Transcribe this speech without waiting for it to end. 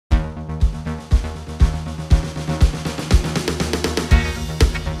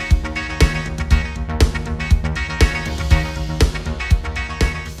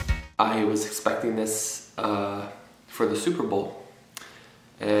I was expecting this for the Super Bowl,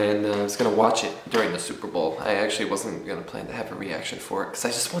 and I was gonna watch it during the Super Bowl. I actually wasn't gonna plan to have a reaction for it because I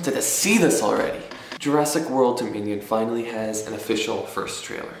just wanted to see this already. Jurassic World Dominion finally has an official first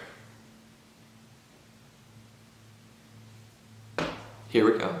trailer. Here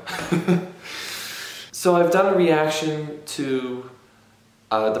we go. So I've done a reaction to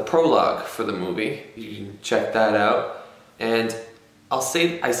the prologue for the movie. You can check that out. And I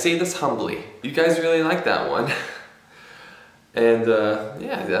say this humbly. You guys really like that one. And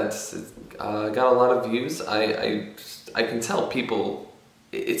yeah, that's got a lot of views. I can tell people,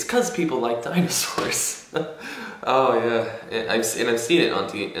 it's because people like dinosaurs. Oh yeah, and I've seen it on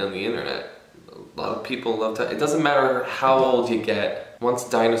the internet. A lot of people love it. It doesn't matter how old you get. Once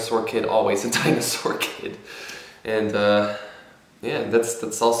a dinosaur kid, always a dinosaur kid. And yeah,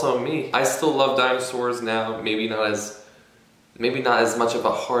 that's also me. I still love dinosaurs now. Maybe not as much of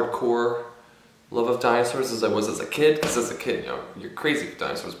a hardcore love of dinosaurs as I was as a kid. Because as a kid, you know, you're crazy for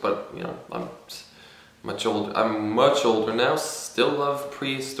dinosaurs. But you know, I'm much older now. Still love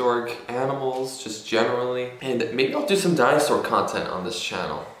prehistoric animals, just generally. And maybe I'll do some dinosaur content on this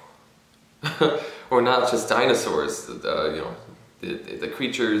channel. Or not just dinosaurs, you know, the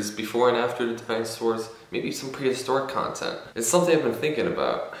creatures before and after the dinosaurs. Maybe some prehistoric content. It's something I've been thinking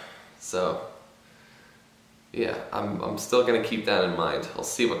about. So yeah, I'm still gonna keep that in mind. I'll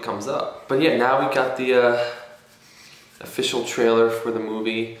see what comes up. But yeah, now we got the official trailer for the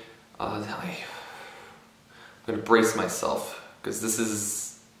movie. I'm gonna brace myself because this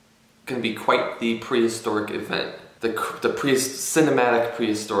is gonna be quite the prehistoric event. The cinematic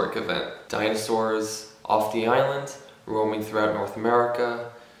prehistoric event. Dinosaurs off the island, roaming throughout North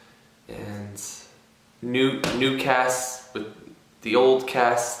America, and new cast with the old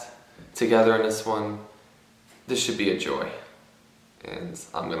cast together in this one. This should be a joy. And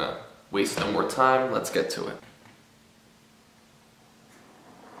I'm gonna waste no more time. Let's get to it.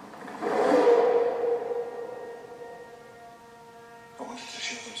 I wanted to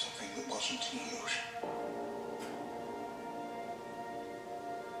show them something that wasn't huge.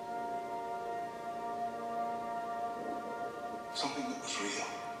 Something that was real.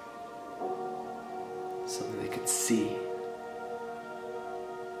 Something they could see.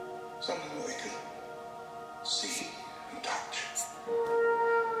 Something that they could see and touch.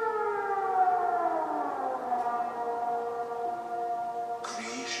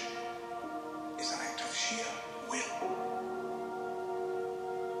 Creation is an act of sheer will.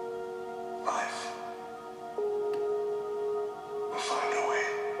 Life will find a way.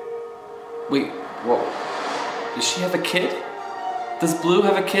 Wait, whoa. Does she have a kid? Does Blue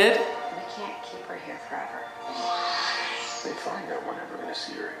have a kid? We can't keep her here forever. They find out we're never gonna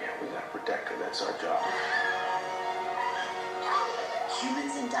see her again. We gotta protect her. That's our job.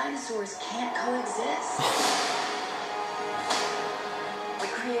 Humans and dinosaurs can't coexist. We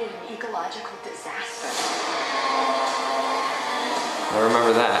created an ecological disaster. I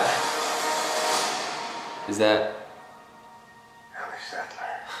remember that. Is that... Ellie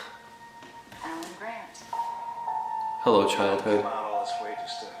Sattler. Alan Grant. Hello, childhood. Come out all this way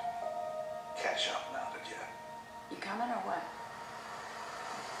just to catch up now, did you? You coming or what?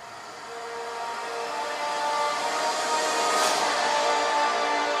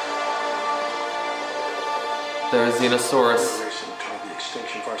 There's Xenosaurus. Racing toward the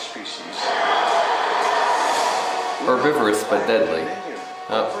extinction of our species. Herbivorous but deadly.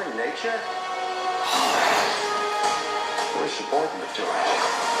 Oh. Over in nature? We're subordinate to it.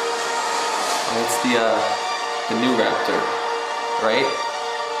 Oh, it's the new raptor, right?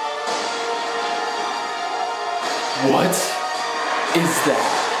 What is that?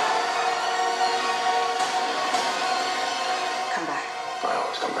 Come back. I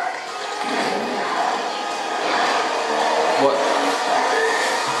always come back. What?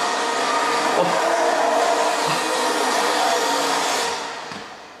 Oh.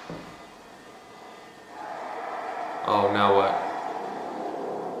 Oh, now what?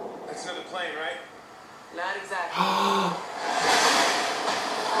 That's another plane, right? Not exactly.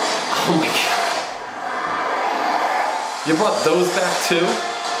 Oh my god. You brought those back too?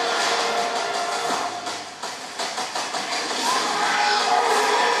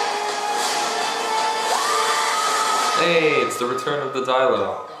 Hey, it's the return of the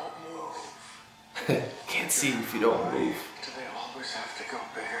Dilo. Don't move. Can't see if you don't move. Do they always have to go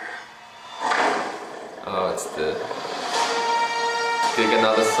bigger? Oh, it's the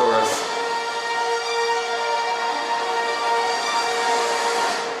Giganotosaurus.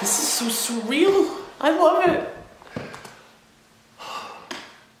 This is so surreal. I love it.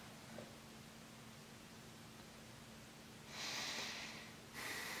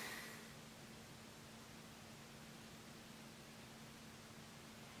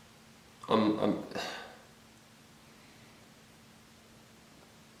 No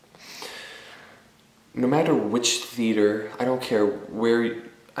matter which theater, I don't care where,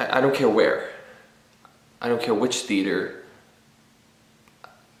 I don't care where. I don't care which theater,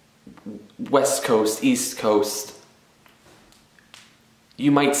 West Coast, East Coast,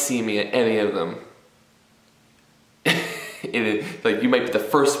 you might see me at any of them. Like, you might be the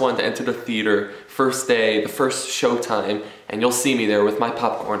first one to enter the theater, first day, the first showtime, and you'll see me there with my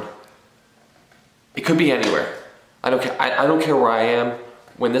popcorn. It could be anywhere. I don't care. I don't care where I am.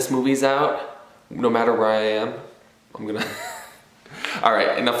 When this movie's out, no matter where I am, I'm gonna...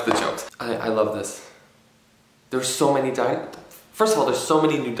 Alright, enough of the jokes. I love this. There's so many First of all, there's so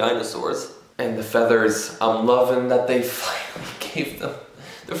many new dinosaurs. And the feathers, I'm loving that they finally gave them...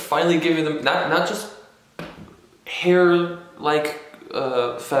 They're finally giving them, not just hair-like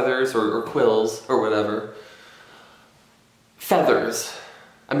feathers or quills or whatever. Feathers.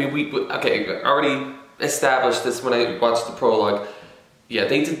 I mean, okay, I already established this when I watched the prologue. Yeah,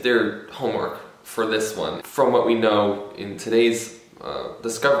 they did their homework for this one. From what we know in today's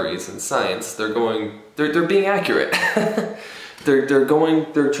discoveries in science, they're being accurate. they're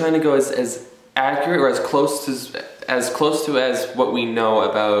trying to go as accurate or as close to as what we know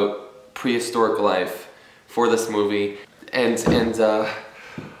about prehistoric life for this movie. And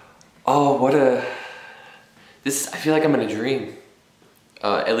oh, what a... This, I feel like I'm in a dream.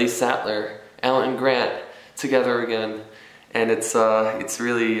 Elise Sattler, Alan Grant together again, and it's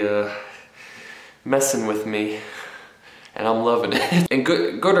really messing with me, and I'm loving it. And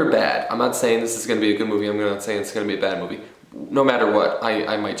good or bad, I'm not saying this is going to be a good movie, I'm not saying it's going to be a bad movie. No matter what,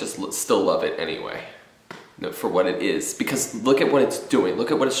 I might just still love it anyway, for what it is, because look at what it's doing, look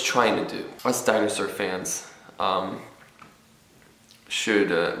at what it's trying to do. Us dinosaur fans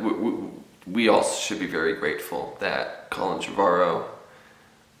we all should be very grateful that Colin Trevorrow,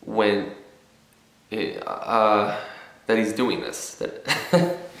 that he's doing this,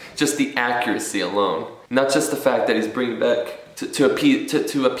 that just the accuracy alone, not just the fact that he's bringing back to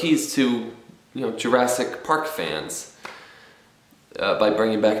appease to, you know, Jurassic Park fans by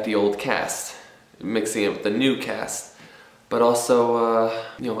bringing back the old cast, mixing it with the new cast, but also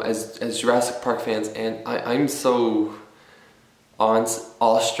you know, as Jurassic Park fans, and I'm so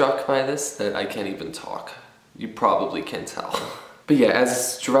awestruck by this that I can't even talk. You probably can tell. But yeah,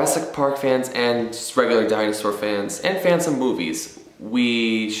 as Jurassic Park fans and just regular dinosaur fans and fans of movies,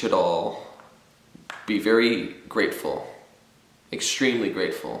 we should all be very grateful, extremely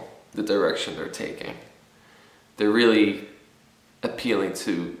grateful, the direction they're taking. They're really appealing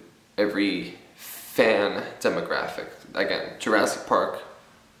to every fan demographic. Again, Jurassic Park,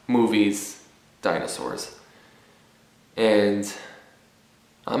 movies, dinosaurs. And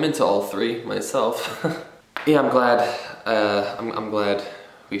I'm into all three myself. Yeah, I'm glad. I'm glad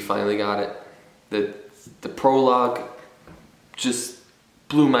we finally got it. The prologue just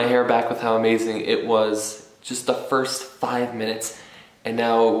blew my hair back with how amazing it was. Just the first 5 minutes, and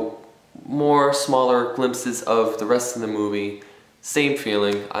now more smaller glimpses of the rest of the movie. Same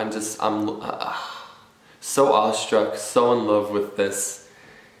feeling. I'm so awestruck, so in love with this,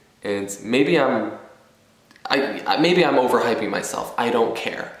 and maybe I'm overhyping myself. I don't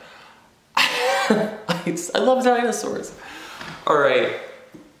care. I love dinosaurs. All right,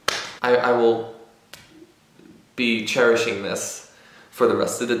 I will be cherishing this for the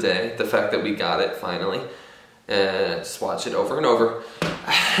rest of the day. The fact that we got it finally, and just watch it over and over,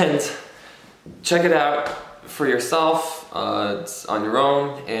 and check it out for yourself. It's on your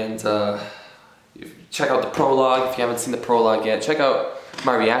own, and check out the prologue if you haven't seen the prologue yet. Check out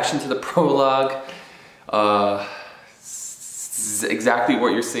my reaction to the prologue. Exactly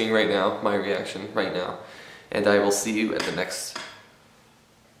what you're seeing right now, my reaction right now. And I will see you at the next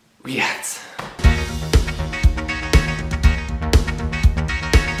React.